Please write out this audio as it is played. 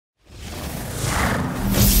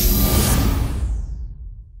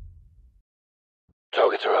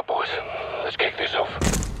Let's kick this off.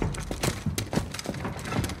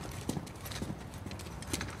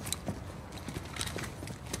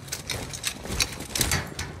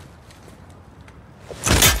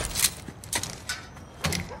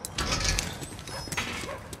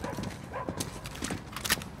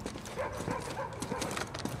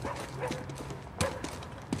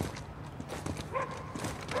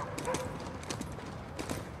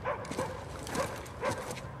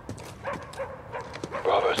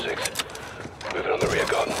 Bravo 6. Moving on the rear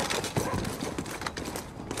guard.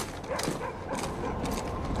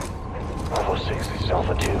 Bravo 6, this is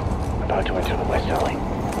Alpha 2. About to enter the west alley.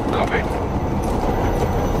 Copy.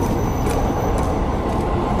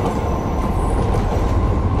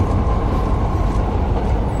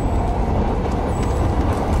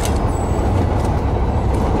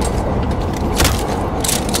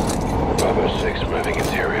 Bravo 6, moving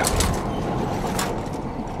interior.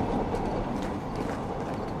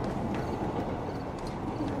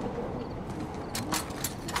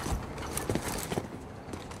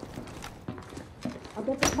 I'll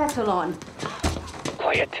get the kettle on.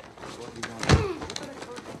 Quiet.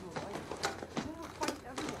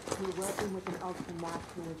 We're working with an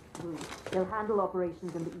ultra-nationalist group. They'll handle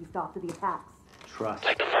operations in the east after the attacks. Trust.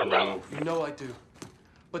 Take the front row. You know I do.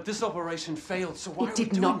 But this operation failed, so why It are we did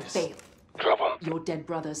doing not this? fail. Drop on. Your dead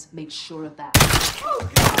brothers made sure of that.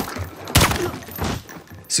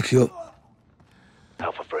 Secure.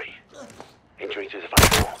 Alpha 3. Entering through the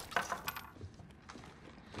front door.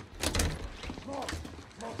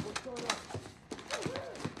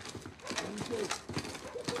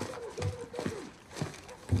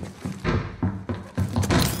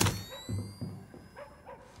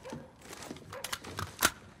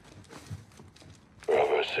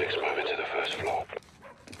 Bravo 6, moving to the first floor.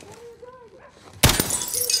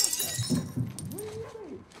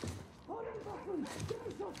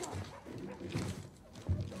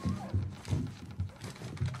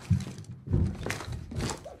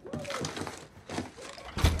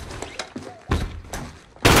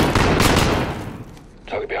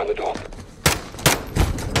 Target behind the door.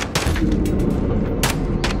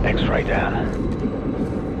 X-ray down.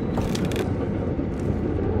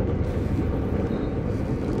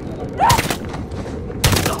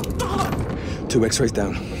 Two X-rays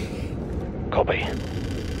down. Copy.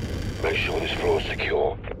 Make sure this floor is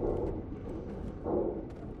secure.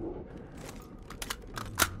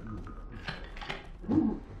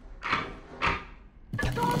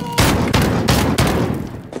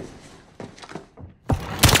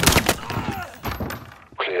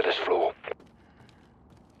 Clear this floor.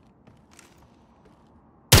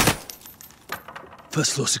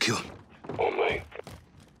 First floor secure. On me.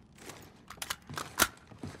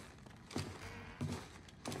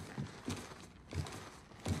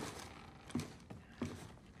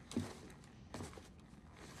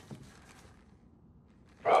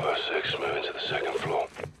 Bravo 6, moving to the second floor.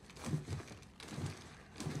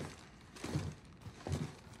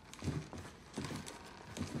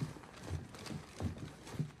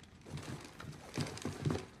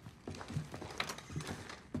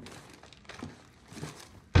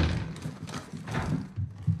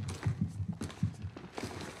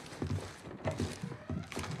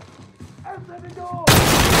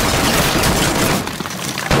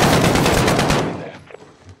 There.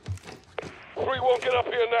 3-1, get up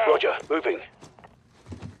here now. Roger, moving.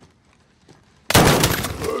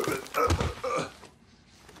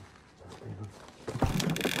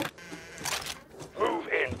 Move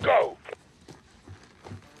in, go.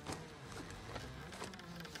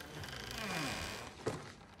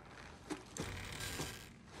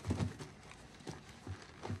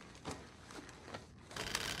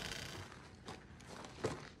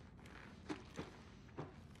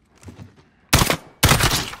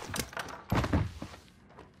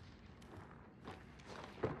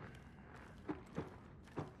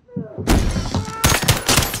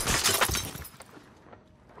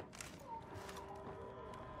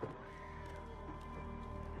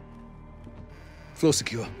 Floor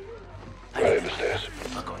secure. Right over the stairs.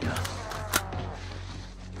 I'm going down.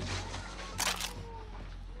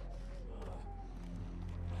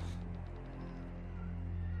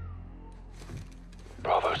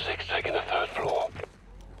 Bravo 6, taking the third floor.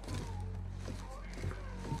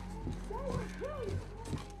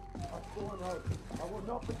 I will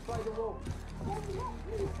not betray the wolf. I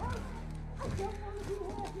don't want to do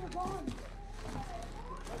half your gone.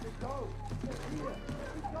 Let me go. Get here.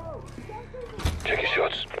 Let me go. Check your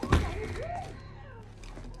shots.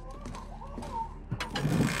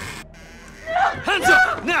 Hands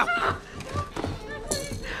up! Now!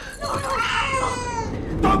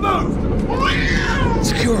 Don't move!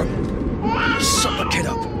 Secure him!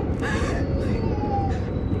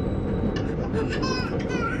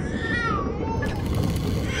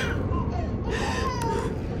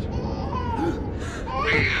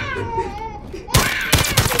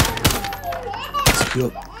 secure.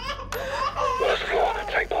 First floor.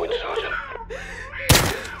 Take point, Sergeant.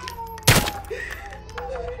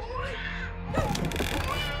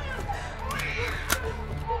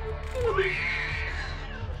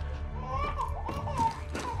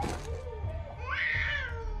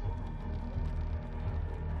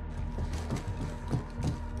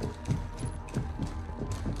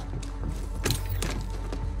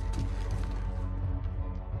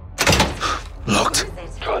 Locked.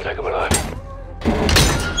 Try and take him alive.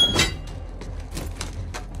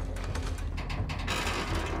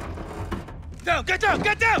 Down! Get down!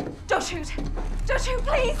 Get down! Don't shoot! Don't shoot,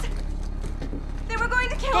 please! They were going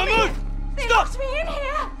to kill Don't me! move! They Stop! locked me in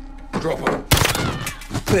here! Drop him.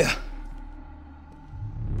 Clear.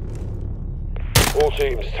 All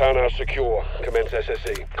teams, townhouse secure. Commence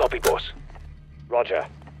SSE. Copy, boss. Roger.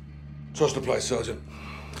 Trust the place, Sergeant.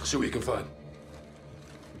 See what you can find.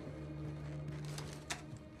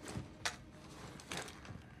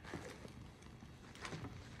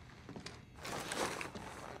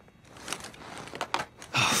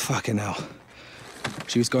 Oh, fucking hell.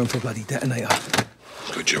 She was going for a bloody detonator.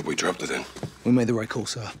 Good job we dropped it in. We made the right call,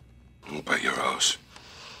 sir. We'll bet your ass.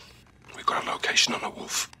 We got a location on the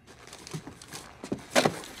wolf.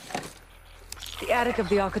 The attic of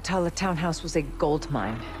the Al-Qatala townhouse was a gold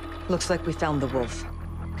mine. Looks like we found the wolf.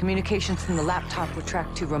 Communications from the laptop were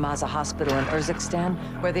tracked to Ramaza Hospital in Urzikstan,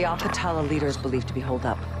 where the Al-Qatala leader is believed to be holed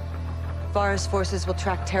up. Farah's forces will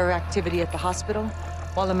track terror activity at the hospital,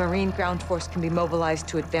 while a Marine ground force can be mobilized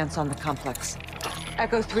to advance on the complex.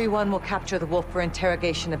 Echo 3-1 will capture the wolf for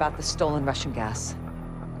interrogation about the stolen Russian gas.